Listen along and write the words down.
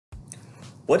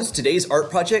What does today's art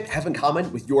project have in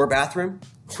common with your bathroom?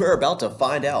 We're about to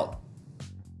find out.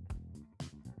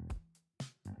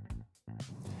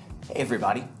 Hey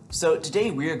everybody, so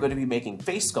today we are going to be making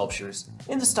face sculptures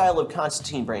in the style of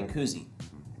Constantine Brancusi.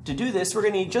 To do this, we're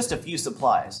going to need just a few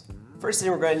supplies. First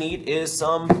thing we're going to need is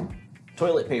some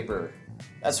toilet paper.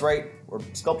 That's right, we're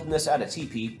sculpting this out of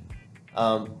TP.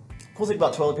 Cool thing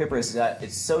about toilet paper is that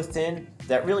it's so thin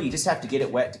that really you just have to get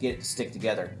it wet to get it to stick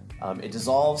together. It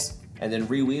dissolves and then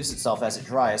reweaves itself as it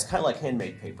dries, kind of like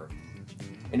handmade paper.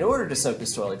 In order to soak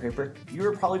this toilet paper,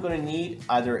 you're probably going to need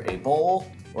either a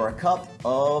bowl or a cup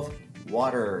of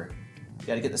water. You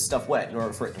got to get this stuff wet in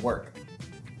order for it to work.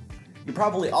 You're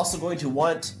probably also going to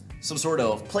want some sort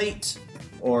of plate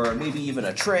or maybe even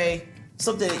a tray,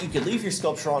 something that you could leave your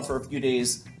sculpture on for a few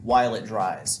days while it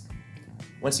dries.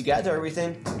 Once you gather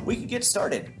everything, we can get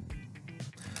started.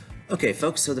 Okay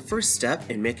folks, so the first step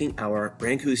in making our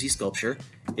Brancusi sculpture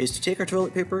is to take our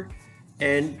toilet paper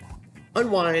and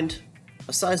unwind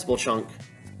a sizable chunk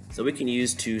so we can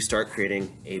use to start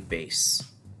creating a base.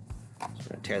 So I'm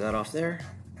going to tear that off there,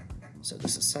 set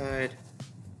this aside.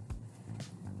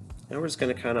 Now we're just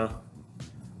going to kind of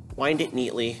wind it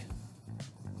neatly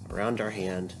around our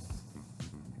hand.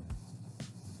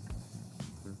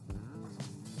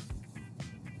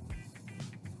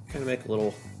 Kind of make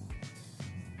a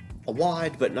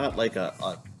wad, but not like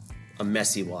a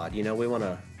messy wad. You know, we want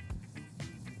a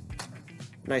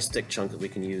nice thick chunk that we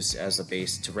can use as a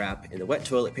base to wrap in the wet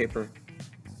toilet paper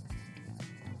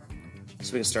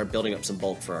so we can start building up some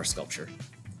bulk for our sculpture.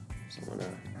 So I'm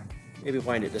gonna maybe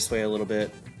wind it this way a little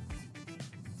bit.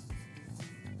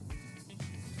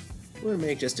 We're gonna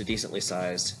make just a decently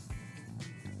sized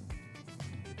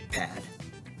pad,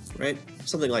 right?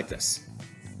 Something like this.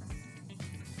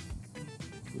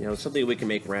 You know, something we can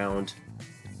make round,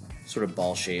 sort of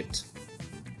ball shaped,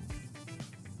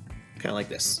 kind of like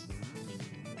this.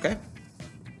 Okay?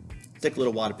 Thick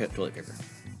little wad of toilet paper.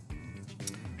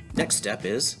 Next step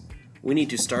is we need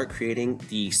to start creating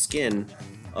the skin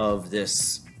of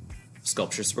this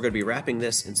sculpture. So we're going to be wrapping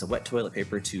this in some wet toilet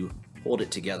paper to hold it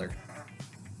together.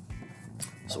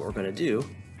 So what we're going to do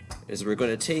is we're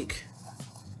going to take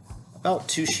about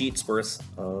 2 sheets worth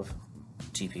of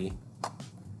TP,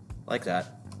 like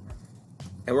that.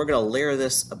 And we're going to layer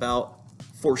this about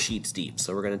 4 sheets deep.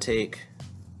 So we're going to take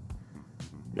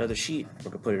another sheet,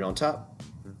 we're going to put it on top,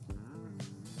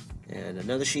 and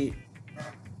another sheet,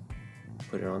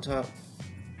 put it on top,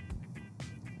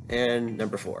 and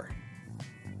number 4.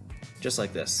 Just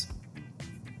like this.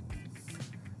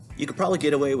 You could probably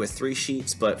get away with 3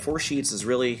 sheets, but 4 sheets is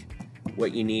really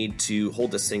what you need to hold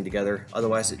this thing together.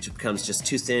 Otherwise it becomes just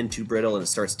too thin, too brittle, and it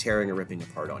starts tearing and ripping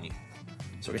apart on you.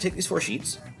 So we're going to take these 4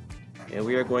 sheets, and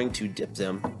we are going to dip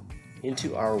them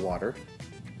into our water.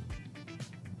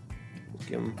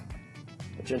 Give them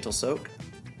a gentle soak,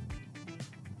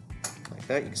 like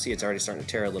that. You can see it's already starting to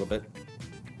tear a little bit.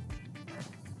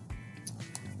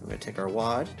 We're going to take our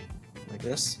wad, like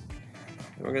this,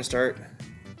 and we're going to start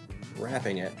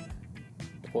wrapping it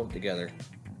to hold it together.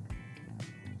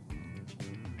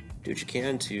 Do what you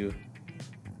can to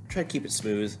try to keep it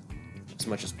smooth as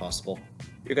much as possible.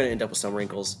 You're going to end up with some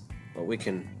wrinkles, but we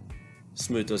can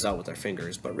smooth those out with our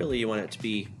fingers, but really you want it to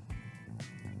be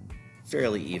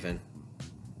fairly even.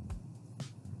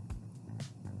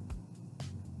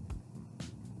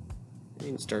 You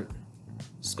can start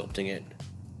sculpting it,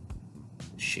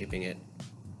 shaping it.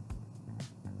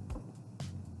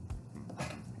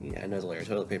 Yeah, another layer of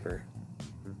toilet paper.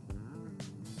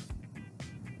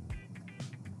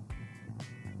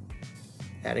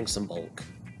 Adding some bulk.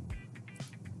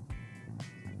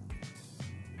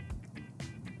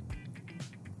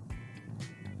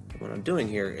 What I'm doing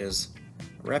here is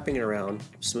wrapping it around,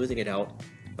 smoothing it out,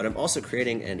 but I'm also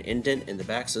creating an indent in the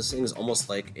back, so this thing is almost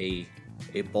like a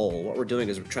bowl. What we're doing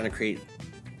is we're trying to create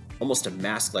almost a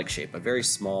mask-like shape, a very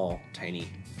small, tiny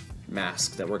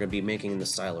mask that we're going to be making in the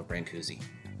style of Brancusi.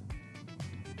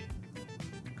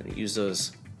 I'm going to use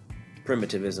those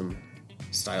primitivism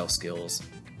style skills.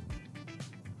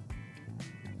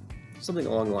 Something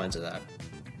along the lines of that.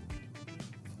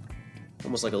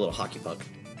 Almost like a little hockey puck.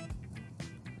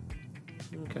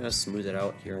 Kind of smooth it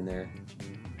out here and there.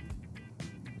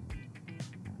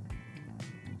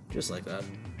 Just like that.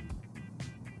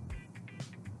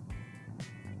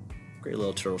 Great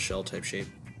little turtle shell type shape.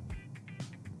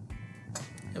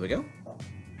 There we go.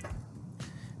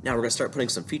 Now we're going to start putting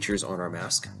some features on our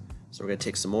mask. So we're going to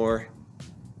take some more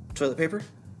toilet paper.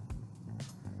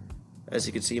 As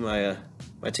you can see, my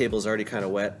table is already kind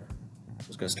of wet.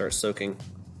 It's going to start soaking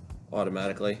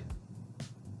automatically,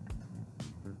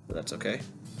 but that's okay.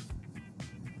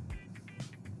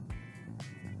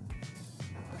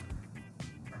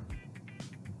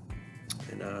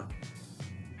 And I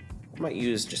might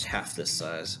use just half this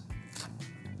size.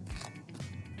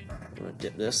 I'm going to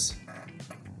dip this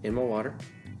in my water.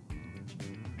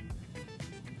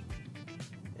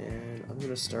 And I'm going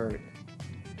to start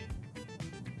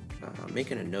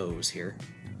making a nose here.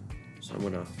 So I'm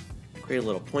going to create a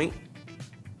little point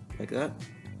like that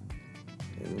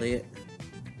and lay it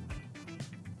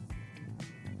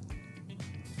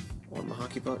on my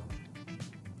hockey puck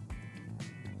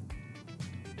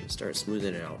and start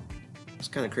smoothing it out.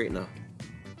 Just kind of creating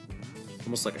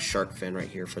almost like a shark fin right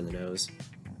here for the nose,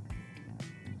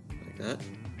 like that.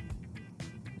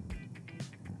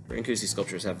 Brancusi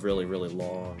sculptures have really, really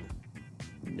long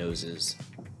noses,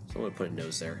 so I'm going to put a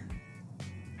nose there,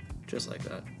 just like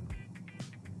that.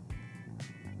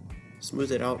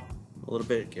 Smooth it out a little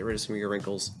bit, get rid of some of your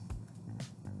wrinkles.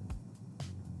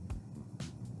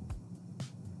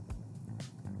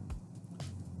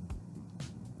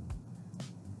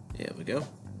 There we go.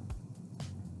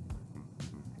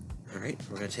 Alright,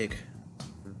 we're going to take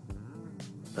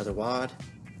another wad,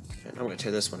 and I'm going to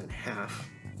tear this one in half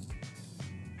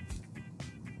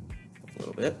a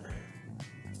little bit.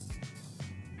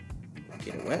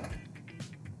 Get it wet.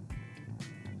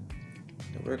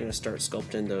 And we're going to start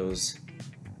sculpting those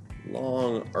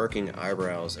long arcing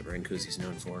eyebrows that Brancusi's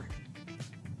known for.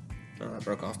 That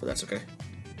broke off, but that's okay.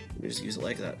 We just use it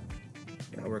like that.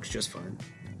 That works just fine.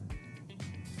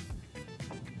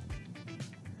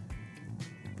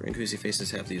 Brancusi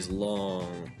faces have these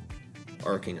long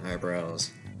arcing eyebrows,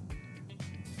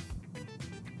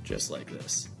 just like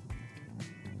this.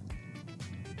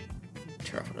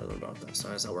 Tear off another one about that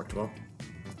size. That worked well.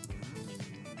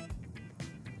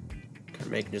 Kind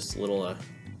of make just a little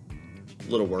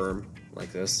worm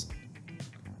like this,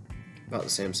 about the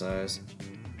same size,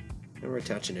 and we're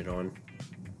attaching it on.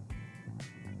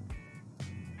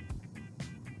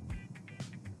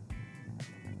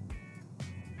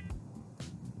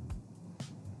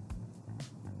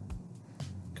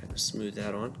 Kind of smooth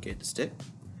that on, get it to stick.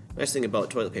 Nice thing about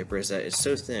toilet paper is that it's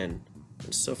so thin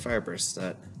and so fibrous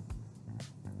that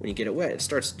when you get it wet, it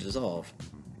starts to dissolve,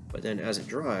 but then as it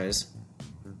dries,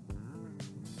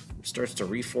 it starts to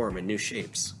reform in new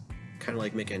shapes, kind of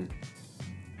like making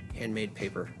handmade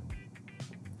paper.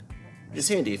 It's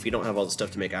handy if you don't have all the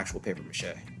stuff to make actual paper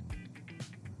mache.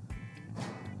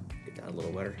 Get that a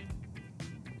little wetter.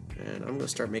 And I'm going to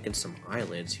start making some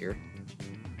eyelids here.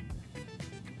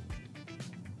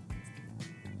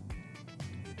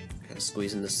 Kind of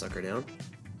squeezing this sucker down.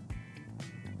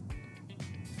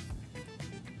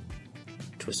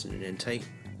 Twisting it in tight.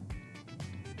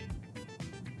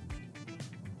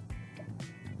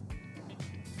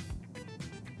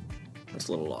 That's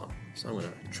a little long, so I'm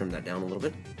going to trim that down a little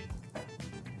bit.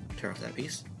 Tear off that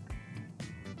piece.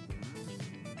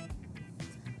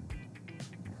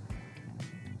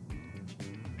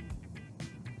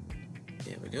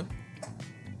 There we go.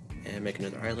 And make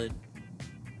another eyelid.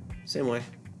 Same way.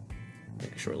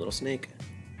 Make a short little snake.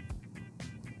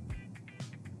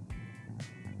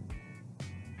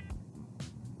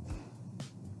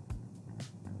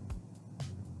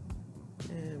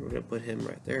 And we're going to put him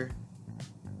right there.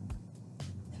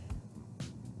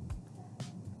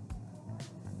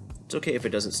 It's okay if it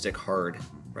doesn't stick hard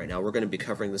right now. We're going to be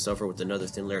covering this over with another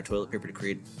thin layer of toilet paper to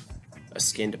create a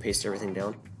skin to paste everything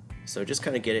down. So just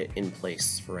kind of get it in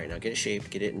place for right now. Get it shaped,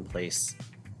 get it in place,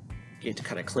 get it to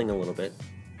kind of cling a little bit,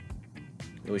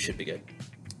 and we should be good.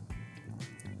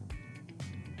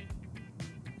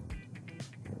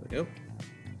 There we go.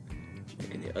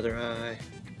 Making the other eye.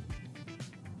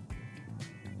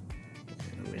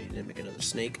 And I'm going to need to make another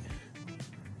snake.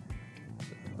 So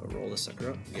I'll roll this sucker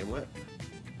up, get him wet.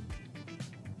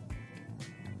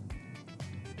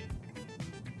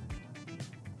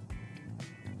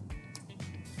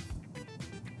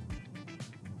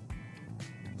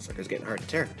 Sucker's getting hard to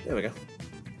tear. There we go.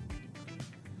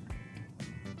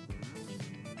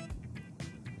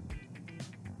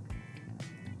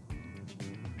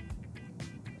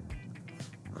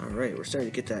 Alright, we're starting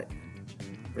to get that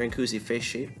Brancusi face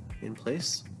shape in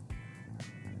place.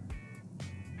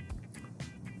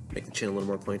 Make the chin a little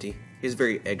more pointy. He has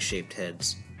very egg-shaped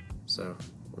heads, so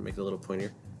we'll make it a little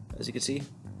pointier. As you can see,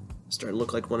 starting to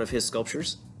look like one of his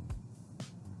sculptures.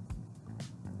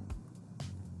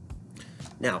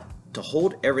 Now, to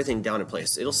hold everything down in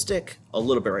place, it'll stick a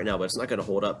little bit right now, but it's not going to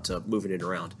hold up to moving it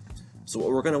around. So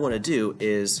what we're going to want to do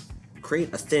is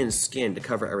create a thin skin to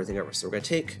cover everything over. So we're going to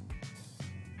take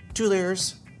 2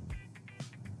 layers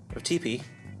of TP,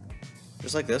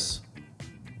 just like this,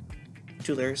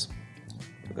 2 layers.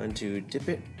 We're going to dip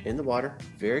it in the water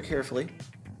very carefully.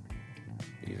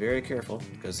 Be very careful,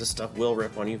 because this stuff will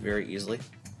rip on you very easily.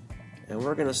 And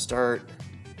we're going to start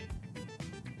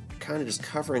kind of just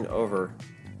covering over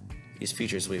these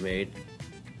features we made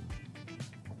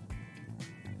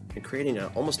and creating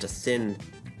almost a thin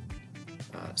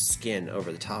skin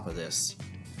over the top of this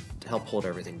to help hold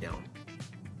everything down.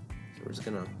 So we're just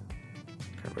going to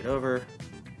cover it over,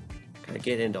 kind of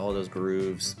get into all those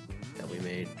grooves that we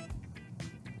made.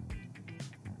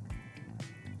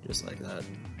 Just like that.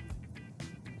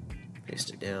 Paste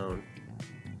it down.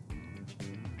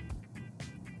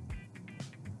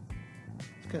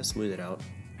 Just kind of smooth it out.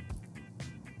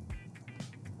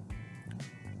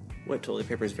 Wet toilet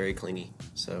paper is very clingy,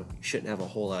 so you shouldn't have a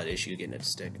whole lot of issue getting it to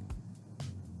stick.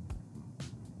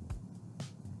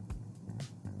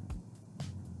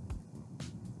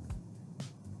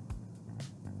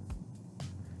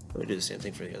 I'm going to do the same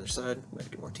thing for the other side. I'm going to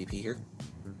get more TP here.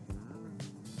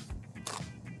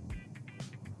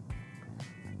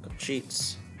 Couple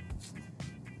sheets.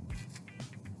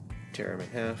 Tear them in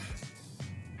half.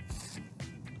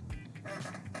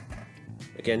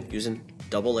 Again, using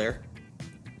double layer.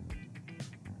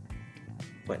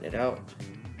 Wetting it out.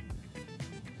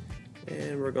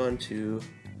 And we're going to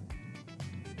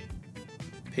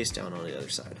paste down on the other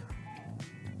side.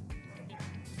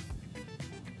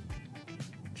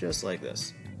 Just like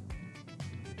this.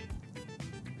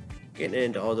 Getting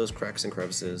into all those cracks and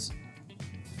crevices.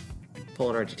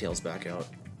 Pulling our details back out.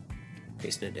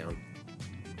 Pasting it down.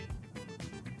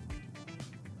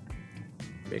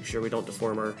 Make sure we don't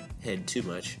deform our head too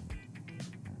much.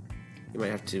 You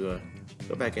might have to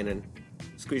go back in and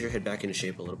squeeze your head back into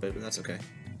shape a little bit, but that's okay.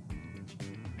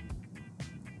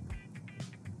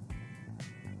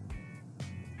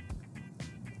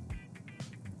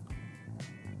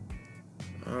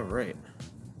 Alright.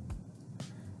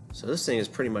 So this thing is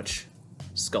pretty much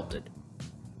sculpted.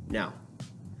 Now,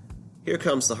 here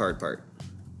comes the hard part.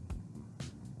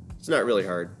 It's not really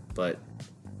hard, but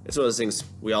it's one of those things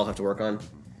we all have to work on.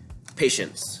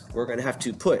 Patience. We're going to have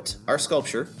to put our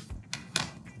sculpture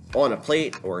on a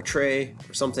plate or a tray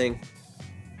or something.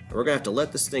 And we're going to have to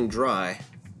let this thing dry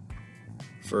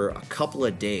for a couple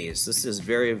of days. This is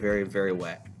very, very, very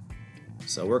wet.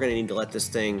 So we're going to need to let this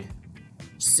thing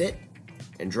sit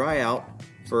and dry out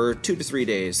for 2 to 3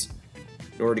 days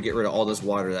in order to get rid of all this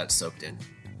water that's soaked in.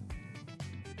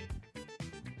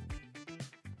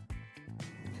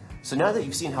 So now that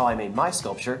you've seen how I made my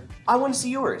sculpture, I want to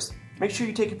see yours. Make sure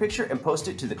you take a picture and post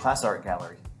it to the class art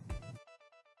gallery.